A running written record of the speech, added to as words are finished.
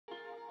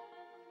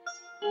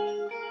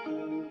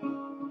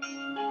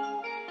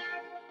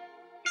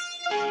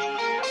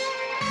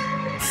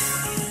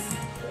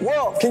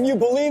Well, can you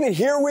believe it?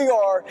 Here we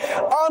are.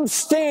 I'm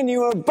standing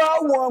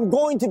about where I'm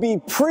going to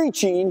be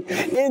preaching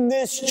in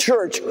this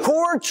church,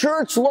 Core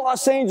Church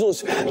Los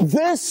Angeles.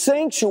 This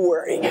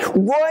sanctuary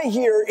right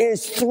here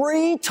is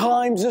 3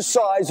 times the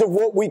size of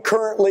what we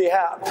currently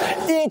have.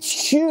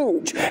 It's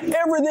huge.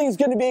 Everything's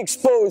going to be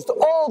exposed,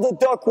 all the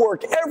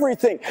ductwork,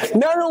 everything.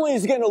 Not only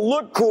is it going to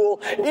look cool,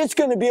 it's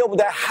going to be able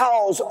to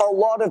house a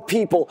lot of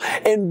people.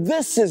 And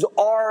this is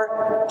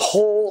our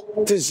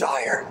whole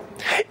desire,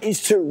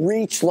 is to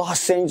reach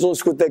Los Angeles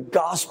with the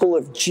gospel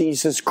of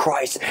Jesus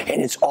Christ,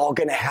 and it's all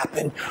going to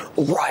happen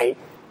right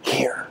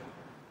here.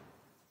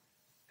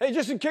 Hey,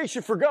 just in case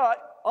you forgot,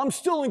 I'm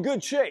still in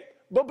good shape.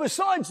 But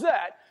besides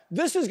that,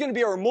 this is going to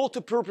be our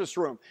multi-purpose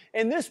room.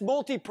 And this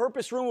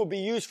multi-purpose room will be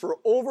used for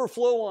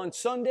overflow on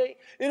Sunday.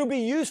 It'll be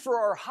used for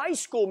our high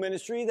school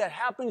ministry that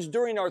happens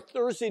during our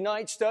Thursday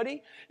night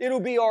study. It'll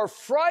be our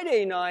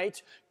Friday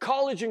night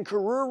college and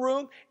career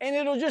room. And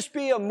it'll just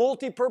be a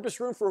multi-purpose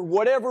room for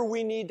whatever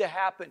we need to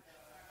happen.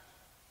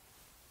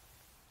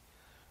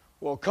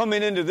 Well,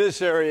 coming into this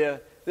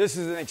area, this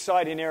is an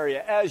exciting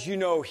area. As you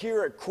know,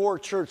 here at Core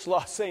Church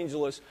Los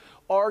Angeles,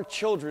 our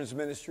children's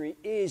ministry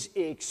is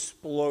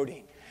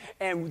exploding.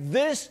 And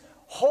this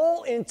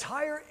whole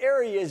entire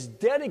area is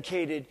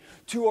dedicated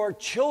to our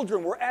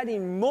children. We're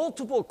adding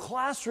multiple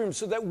classrooms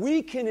so that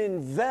we can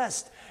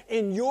invest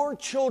in your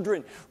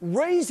children,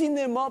 raising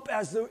them up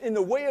in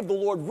the way of the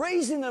Lord,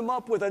 raising them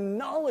up with a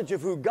knowledge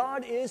of who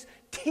God is,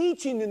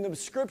 teaching them the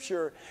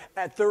Scripture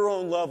at their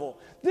own level.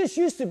 This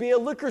used to be a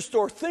liquor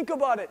store. Think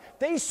about it.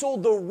 They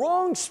sold the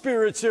wrong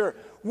spirits here.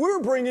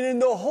 We're bringing in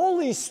the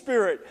Holy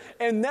Spirit.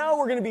 And now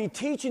we're going to be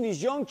teaching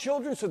these young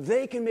children so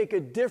they can make a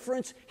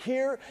difference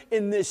here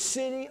in this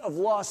city of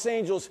Los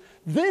Angeles.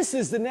 This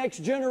is the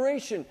next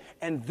generation,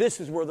 and this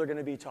is where they're going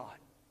to be taught.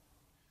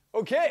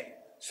 Okay,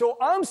 so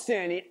I'm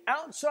standing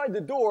outside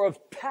the door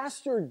of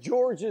Pastor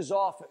George's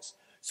office.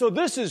 So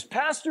this is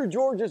Pastor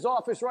George's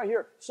office right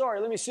here. Sorry,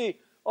 let me see.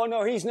 Oh,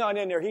 no, he's not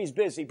in there. He's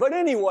busy. But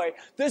anyway,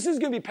 this is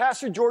going to be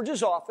Pastor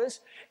George's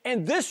office.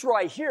 And this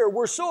right here,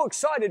 we're so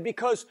excited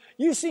because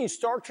you've seen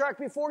Star Trek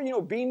before,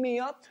 Beam Me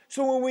Up.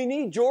 So when we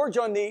need George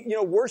on the,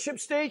 worship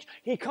stage,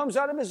 he comes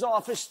out of his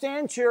office,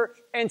 stands here,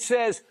 and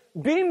says,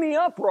 "Beam me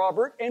up,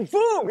 Robert," and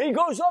boom, he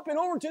goes up and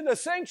over to the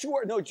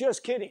sanctuary. No,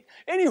 just kidding.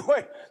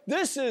 Anyway,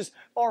 this is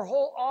our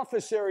whole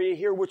office area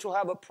here, which will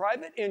have a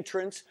private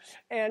entrance.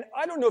 And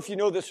I don't know if you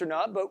know this or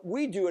not, but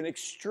we do an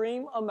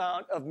extreme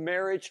amount of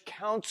marriage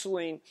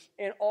counseling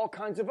and all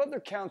kinds of other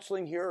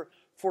counseling here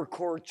for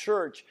Core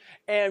Church.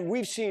 And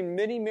we've seen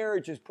many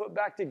marriages put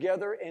back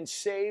together and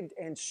saved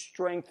and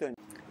strengthened.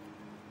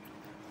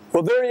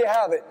 Well, there you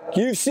have it.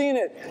 You've seen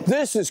it.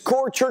 This is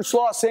Core Church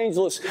Los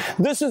Angeles.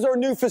 This is our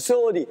new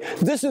facility.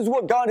 This is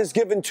what God has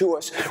given to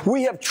us.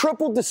 We have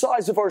tripled the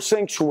size of our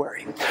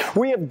sanctuary.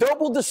 We have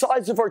doubled the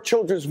size of our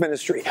children's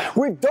ministry.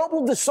 We've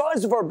doubled the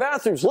size of our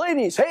bathrooms.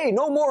 Ladies, hey,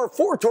 no more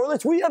 4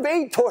 toilets. We have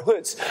 8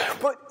 toilets.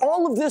 But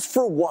all of this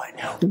for what?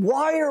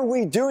 Why are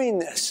we doing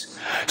this?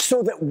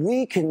 So that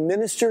we can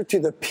minister to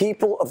the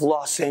people of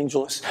Los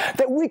Angeles.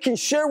 That we can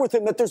share with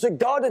them that there's a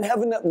God in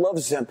heaven that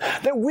loves them.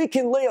 That we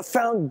can lay a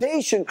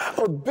foundation,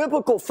 a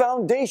biblical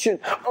foundation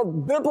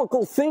of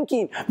biblical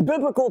thinking,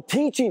 biblical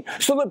teaching,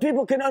 so that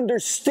people can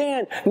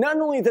understand not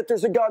only that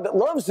there's a God that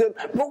loves them,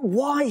 but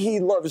why He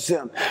loves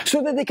them,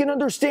 so that they can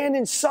understand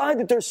inside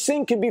that their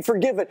sin can be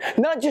forgiven.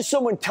 Not just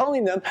someone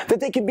telling them,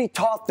 that they can be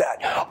taught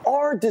that.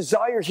 Our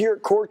desire here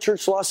at Core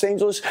Church Los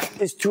Angeles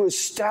is to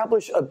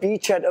establish a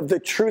beachhead of the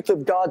truth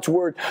of God's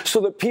Word so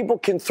that people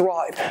can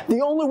thrive. The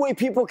only way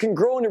people can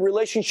grow in a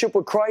relationship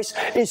with Christ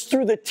is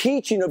through the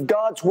teaching of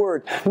God's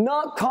Word,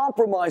 not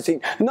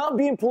compromising, not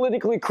being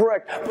politically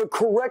correct, but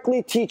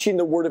correctly teaching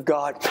the Word of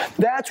God.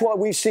 That's why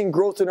we've seen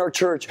growth in our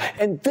church.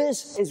 And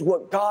this is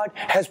what God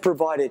has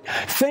provided.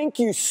 Thank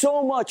you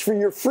so much for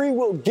your free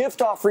will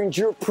gift offerings,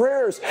 your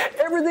prayers,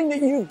 everything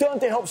that you've done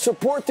to help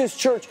support this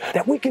church,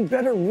 that we can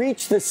better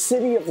reach the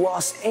city of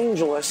Los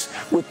Angeles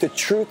with the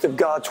truth of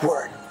God's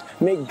Word.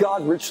 May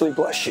God richly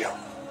bless you.